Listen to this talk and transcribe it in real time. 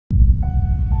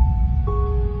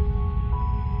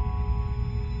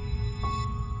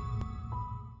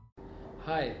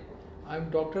Hi, I'm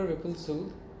Dr.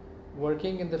 Vipul,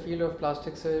 working in the field of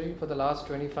plastic surgery for the last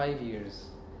 25 years.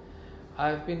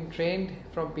 I've been trained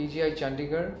from PGI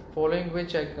Chandigarh, following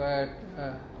which I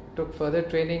took further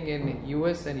training in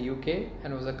US and UK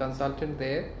and was a consultant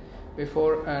there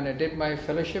before, and I did my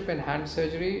fellowship in hand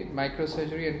surgery,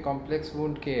 microsurgery and complex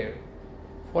wound care.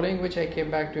 Following which I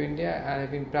came back to India and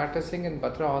have been practicing in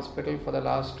Batra Hospital for the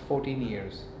last 14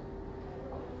 years.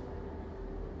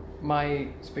 My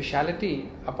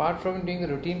specialty, apart from doing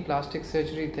routine plastic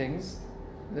surgery things,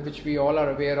 which we all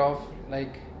are aware of,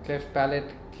 like cleft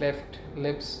palate, cleft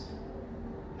lips,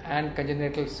 and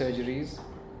congenital surgeries,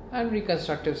 and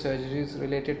reconstructive surgeries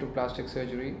related to plastic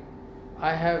surgery,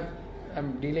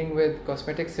 I'm dealing with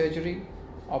cosmetic surgery,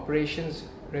 operations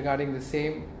regarding the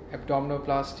same,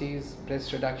 abdominoplasties,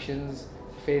 breast reductions,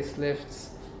 facelifts,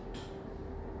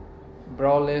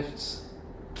 brow lifts,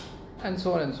 and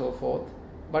so on and so forth.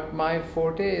 But my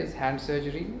forte is hand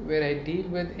surgery, where I deal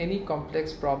with any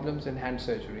complex problems in hand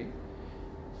surgery.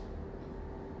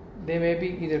 They may be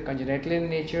either congenital in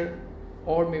nature,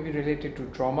 or may be related to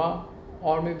trauma,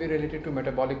 or may be related to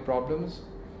metabolic problems.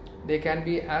 They can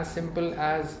be as simple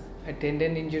as a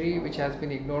tendon injury which has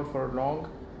been ignored for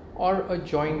long, or a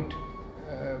joint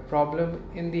problem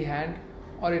in the hand,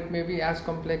 or it may be as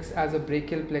complex as a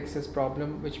brachial plexus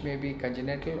problem which may be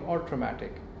congenital or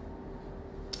traumatic.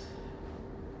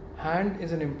 Hand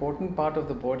is an important part of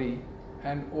the body,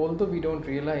 and although we don't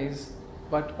realize,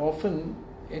 but often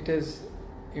it is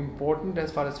important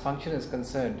as far as function is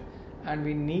concerned, and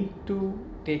we need to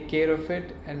take care of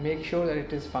it and make sure that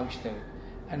it is functional.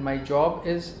 And my job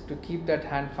is to keep that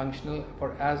hand functional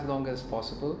for as long as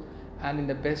possible and in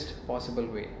the best possible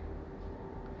way.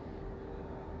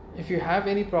 If you have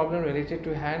any problem related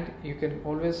to hand, you can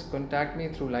always contact me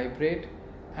through Lybrate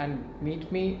and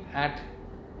meet me at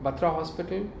Batra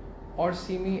Hospital, or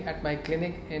see me at my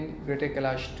clinic in Greater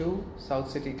Kailash 2, South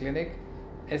City Clinic,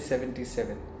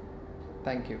 S77.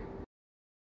 Thank you.